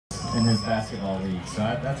in his basketball league? So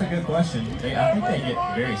that's a good question. I think they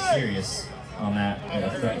get very serious on that,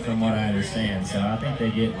 from what I understand. So I think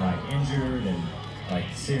they get like injured and like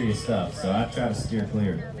serious stuff. So I try to steer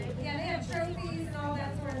clear. Yeah, they have trophies and all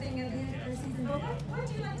that sort of thing at the end of their season. But what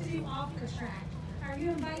do you like to do off the track? Are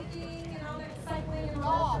you in biking and all that, cycling and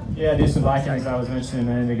all that? Yeah, I do some biking, as I was mentioning a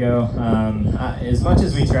minute ago. As much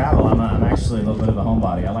as we travel, I'm actually a little bit of a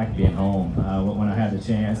homebody. I like being home when I have the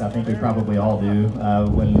chance. I think we probably all do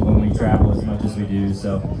when we travel as much as we do.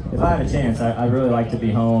 So if I have a chance, I really like to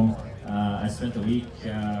be home. I spent the week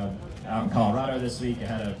out in Colorado this week. I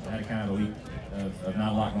had a kind of a week of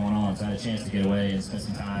not a lot going on, so I had a chance to get away and spend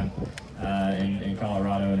some time in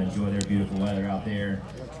Colorado and enjoy their beautiful weather out there.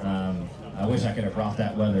 I wish I could have brought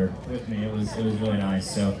that weather with me. It was really nice.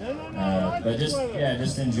 So, but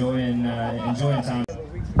just enjoying time.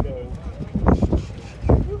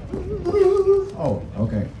 Oh,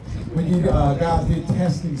 okay. When you guys did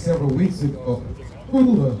testing several weeks ago,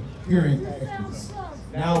 cooler here in Texas.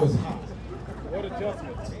 Now it's hot.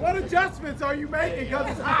 What adjustments are you making? Because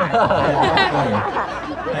it's hot.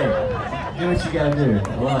 Hey, do what you gotta do.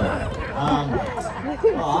 I love it.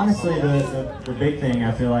 Well, honestly, the big thing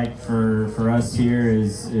I feel like for us here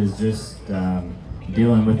is just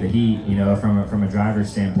dealing with the heat. You know, from a driver's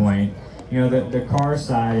standpoint. You know, the car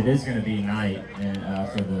side, it is going to be night and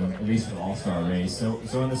at least for the All-Star race. So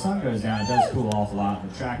when the sun goes down, it does cool off a lot.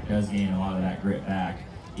 The track does gain a lot of that grip back,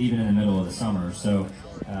 even in the middle of the summer. So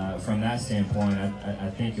from that standpoint, I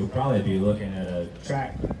think you'll probably be looking at a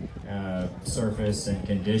track surface and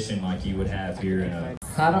condition like you would have here in a.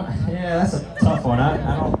 Yeah, that's a tough one. I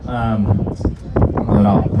don't know that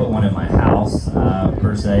I'll put one in my house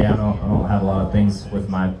per se. I don't have a lot of things with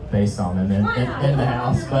my face on them in the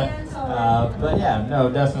house, but yeah, no,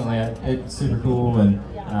 definitely, it's super cool and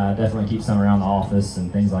definitely keep some around the office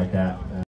and things like that.